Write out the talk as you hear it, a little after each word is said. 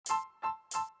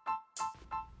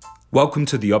Welcome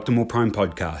to the Optimal Prime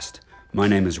Podcast. My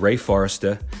name is Ray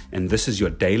Forrester, and this is your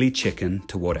daily check-in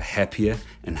toward a happier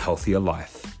and healthier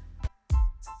life.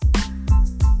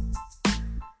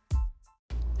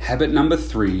 Habit number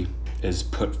 3 is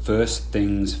put first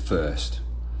things first.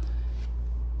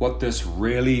 What this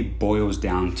really boils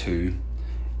down to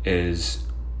is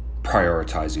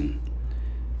prioritizing.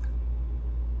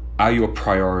 Are your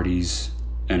priorities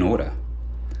in order?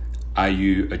 Are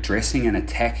you addressing and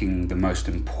attacking the most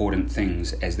important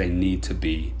things as they need to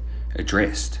be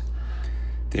addressed?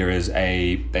 They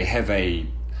have a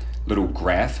little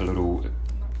graph, I can't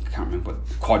remember,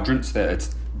 quadrants, that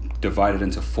it's divided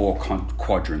into 4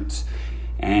 quadrants.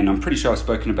 And I'm pretty sure I've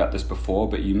spoken about this before,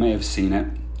 but you may have seen it.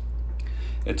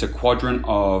 It's a quadrant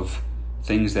of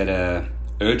things that are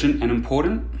urgent and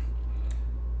important,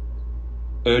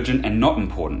 urgent and not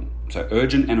important. So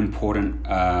urgent and important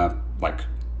are like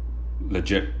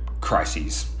legit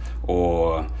crises,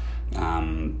 or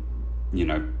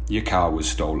your car was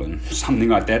stolen, something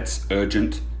like that's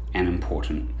urgent and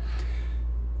important.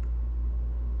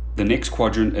 The next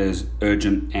quadrant is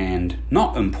urgent and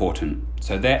not important.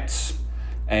 So that's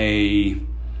a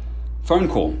phone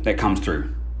call that comes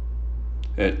through.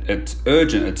 It's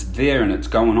urgent, it's there and it's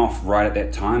going off right at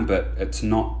that time, but it's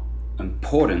not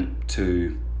important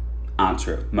to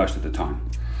answer it most of the time.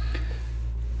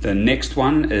 The next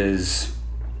one is,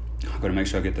 I've got to make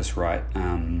sure I get this right,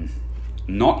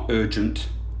 not urgent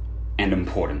and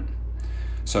important.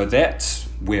 So that's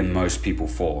where most people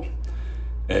fall.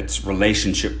 It's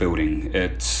relationship building,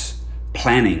 it's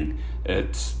planning,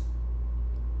 it's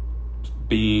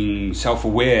being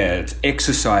self-aware, it's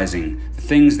exercising, the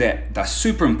things that are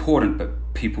super important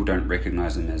but people don't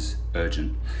recognize them as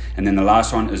urgent. And then the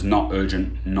last one is not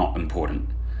urgent, not important.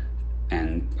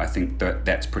 And I think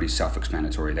that's pretty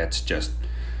self-explanatory. That's just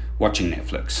watching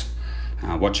Netflix,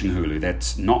 watching Hulu.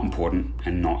 That's not important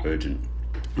and not urgent.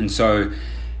 And so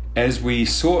as we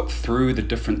sort through the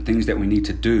different things that we need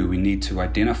to do, we need to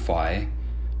identify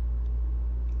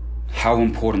how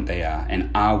important they are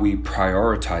and are we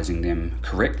prioritizing them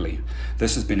correctly.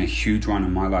 This has been a huge one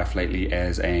in my life lately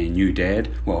as a new dad.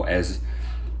 Well, as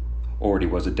already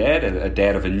was a dad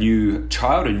of a new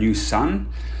child, a new son,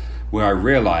 where I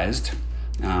realized,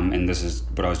 and this is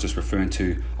what I was just referring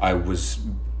to, I was,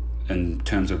 in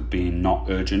terms of being not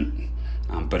urgent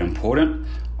but important,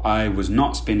 I was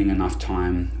not spending enough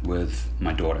time with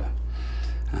my daughter.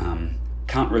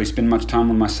 Can't really spend much time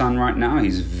with my son right now.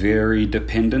 He's very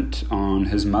dependent on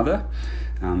his mother,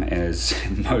 as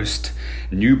most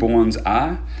newborns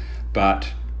are,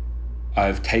 but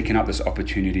I've taken up this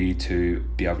opportunity to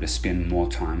be able to spend more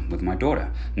time with my daughter.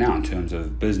 Now, in terms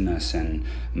of business and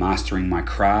mastering my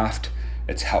craft,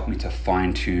 it's helped me to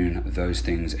fine-tune those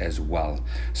things as well.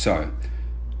 So,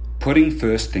 putting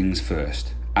first things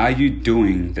first. Are you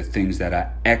doing the things that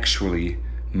are actually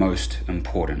most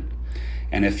important?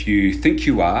 And if you think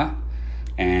you are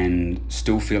and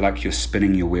still feel like you're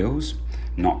spinning your wheels,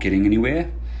 not getting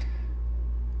anywhere,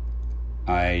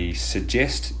 I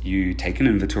suggest you take an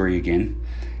inventory again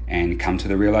and come to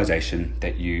the realization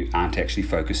that you aren't actually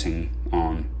focusing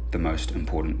on the most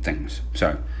important things.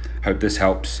 So, hope this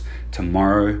helps.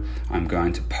 Tomorrow, I'm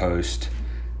going to post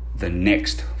the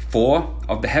next 4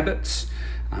 of the habits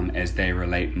as they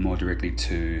relate more directly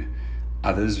to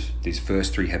others. These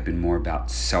first 3 have been more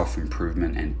about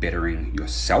self-improvement and bettering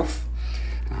yourself.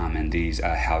 And these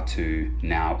are how to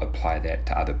now apply that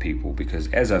to other people.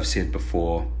 Because as I've said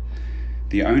before,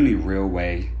 the only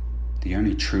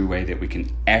true way that we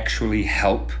can actually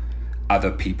help other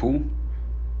people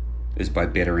is by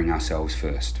bettering ourselves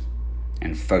first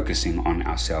and focusing on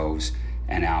ourselves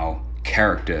and our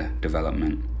character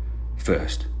development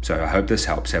first. So I hope this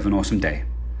helps. Have an awesome day.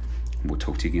 We'll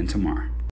talk to you again tomorrow.